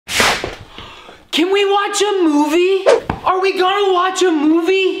Can we watch a movie? Are we gonna watch a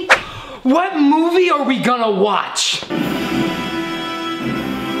movie? What movie are we gonna watch?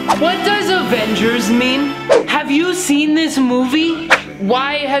 What does Avengers mean? Have you seen this movie?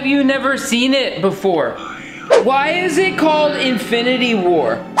 Why have you never seen it before? Why is it called Infinity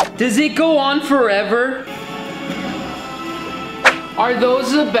War? Does it go on forever? Are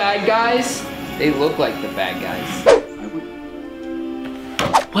those the bad guys? They look like the bad guys.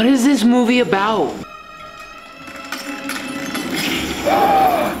 What is this movie about?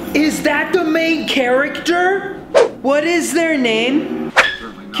 Is that the main character? What is their name?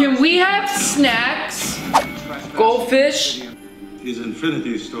 Can we have snacks? Goldfish? His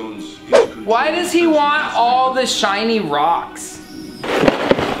infinity stones. Why does he want all the shiny rocks?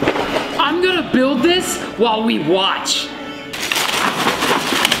 I'm gonna build this while we watch.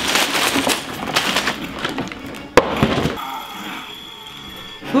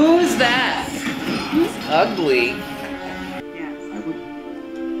 Who's that? He's ugly.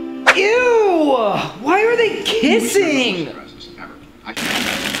 Ew! Why are they kissing?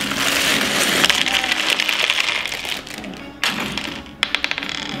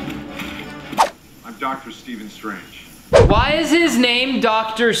 I'm Dr. Stephen Strange. Why is his name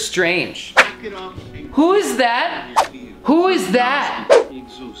Doctor Strange? Who is that? Who is that?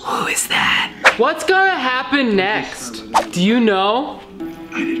 Who is that? What's gonna happen next? Do you know?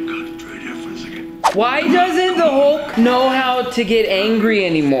 I didn't concentrate here for a second. Why doesn't the Hulk know how to get angry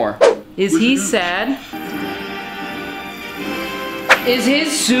anymore? Is he sad? Is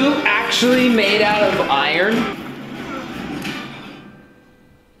his suit actually made out of iron?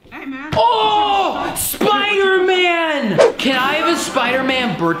 Hey man. Oh! Spider-Man! Can I have a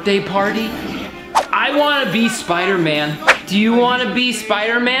Spider-Man birthday party? I want to be Spider-Man. Do you want to be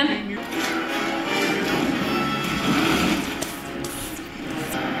Spider-Man?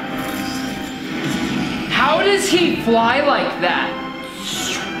 How does he fly like that?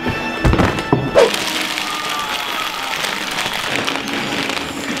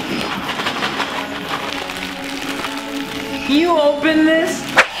 Can you open this?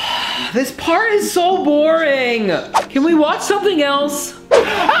 This part is so boring. Can we watch something else?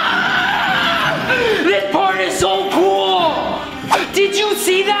 Ah! This part is so cool. Did you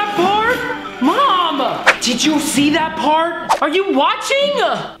see that part? Mom, did you see that part? Are you watching?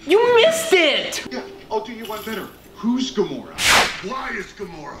 You missed it. Yeah, I'll do you one better. Who's Gamora? Why is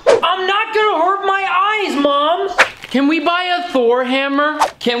Gamora? I'm not gonna hurt my eyes, Mom. Can we buy a Thor hammer?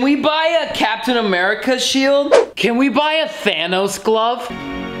 Can we buy a Captain America shield? Can we buy a Thanos glove?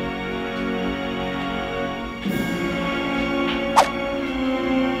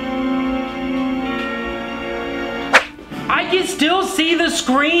 I can still see the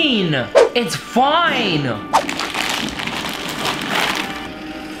screen. It's fine.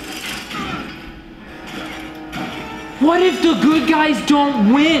 What if the good guys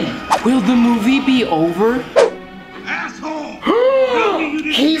don't win? Will the movie be over?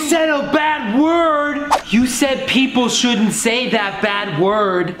 He said a bad word. You said people shouldn't say that bad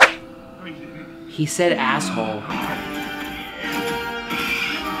word. He said asshole.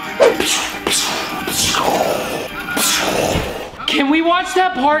 Can we watch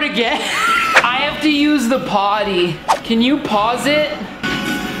that part again? I have to use the potty. Can you pause it?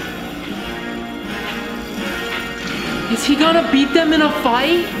 Is he gonna beat them in a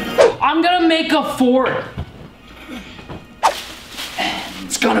fight? I'm gonna make a fort.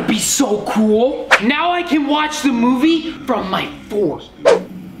 It's gonna be so cool. Now I can watch the movie from my fort.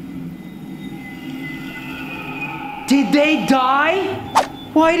 Did they die?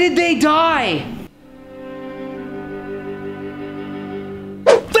 Why did they die?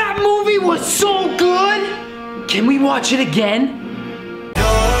 That movie was so good! Can we watch it again? No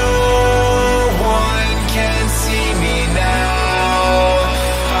one can see me now.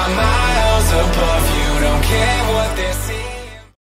 I'm miles above you, don't care what they